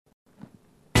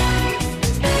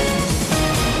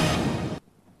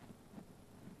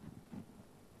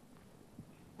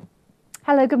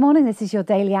Hello, good morning. This is your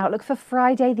daily outlook for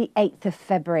Friday, the 8th of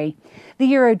February. The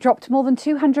euro dropped more than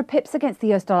 200 pips against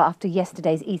the US dollar after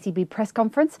yesterday's ECB press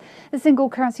conference. The single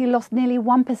currency lost nearly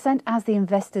 1% as the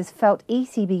investors felt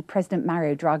ECB President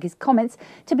Mario Draghi's comments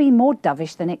to be more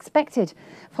dovish than expected.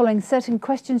 Following certain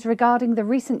questions regarding the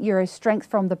recent euro strength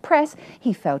from the press,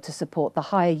 he failed to support the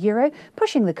higher euro,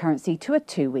 pushing the currency to a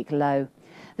two-week low.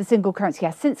 The single currency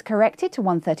has since corrected to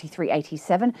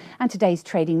 133.87, and today's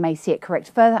trading may see it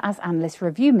correct further as analysts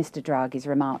review Mr. Draghi's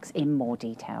remarks in more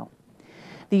detail.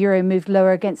 The euro moved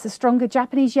lower against the stronger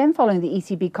Japanese yen following the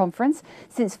ECB conference,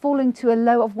 since falling to a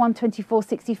low of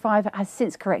 124.65 has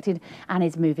since corrected and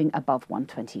is moving above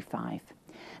 125.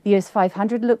 The US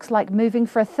 500 looks like moving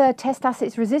for a third test at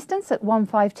its resistance at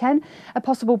 1510. A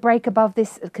possible break above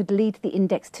this could lead the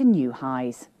index to new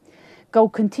highs.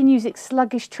 Gold continues its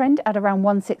sluggish trend at around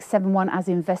 1671 as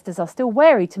investors are still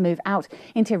wary to move out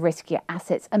into riskier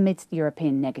assets amidst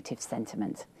European negative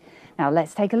sentiment. Now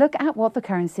let's take a look at what the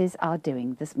currencies are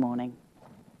doing this morning.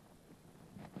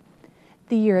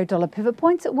 The euro-dollar pivot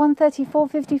points at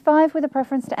 134.55 with a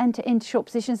preference to enter into short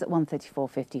positions at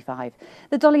 134.55.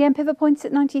 The dollar-yen pivot points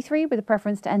at 93 with a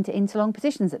preference to enter into long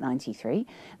positions at 93.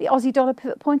 The Aussie-dollar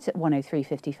pivot points at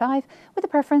 103.55 with a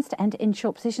preference to enter in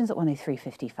short positions at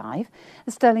 103.55.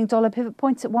 The sterling-dollar pivot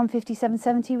points at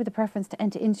 157.70 with a preference to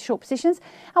enter into short positions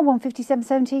at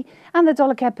 157.70. And the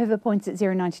dollar-CAD pivot points at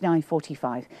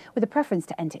 0.9945 with a preference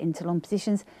to enter into long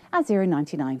positions at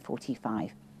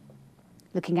 0.9945.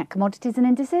 Looking at commodities and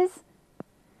indices,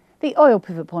 the oil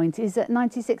pivot point is at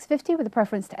 96.50 with a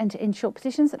preference to enter in short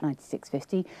positions at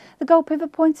 96.50. The gold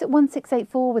pivot point at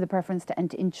 1684 with a preference to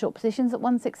enter in short positions at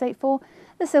 1684.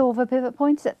 The silver pivot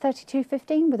point is at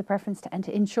 32.15 with a preference to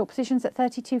enter in short positions at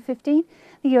 32.15.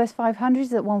 The US 500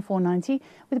 is at 1490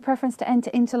 with a preference to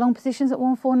enter into long positions at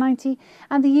 1490.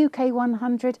 And the UK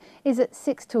 100 is at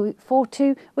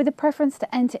 6242 with a preference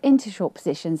to enter into short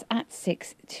positions at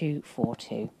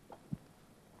 6242.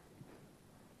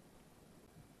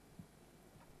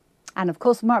 And of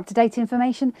course, for more up-to-date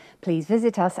information, please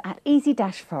visit us at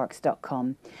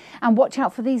easy-forex.com. And watch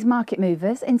out for these market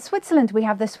movers. In Switzerland, we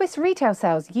have the Swiss retail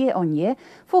sales year-on-year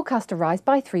forecast to rise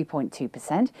by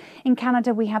 3.2%. In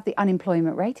Canada, we have the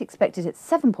unemployment rate expected at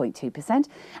 7.2%.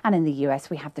 And in the US,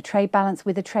 we have the trade balance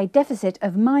with a trade deficit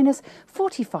of minus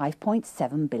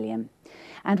 45.7 billion.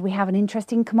 And we have an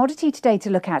interesting commodity today to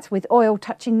look at, with oil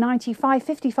touching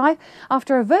 95.55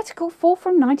 after a vertical fall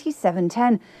from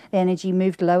 97.10. The energy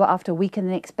moved lower after weaker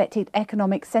than expected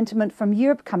economic sentiment from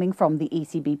Europe coming from the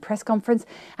ECB press conference,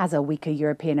 as a weaker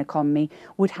European economy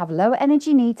would have lower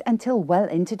energy needs until well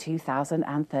into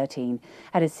 2013.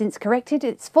 It has since corrected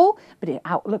its fall, but its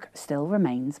outlook still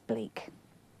remains bleak.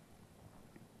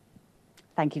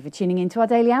 Thank you for tuning in to our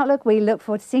Daily Outlook. We look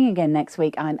forward to seeing you again next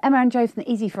week. I'm Emma and Joe from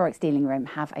the Easy Forex Dealing Room.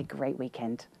 Have a great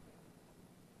weekend.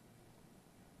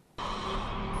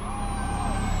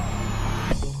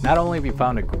 Not only have you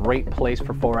found a great place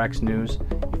for Forex news,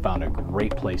 you found a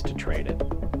great place to trade it.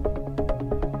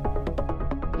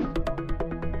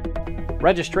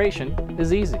 Registration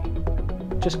is easy.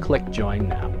 Just click Join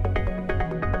Now.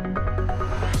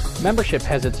 Membership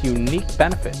has its unique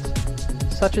benefits,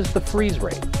 such as the freeze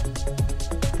rate,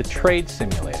 the trade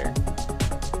simulator,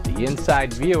 the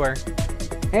inside viewer,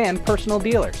 and personal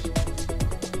dealers.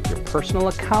 Your personal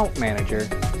account manager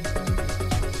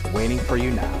waiting for you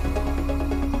now.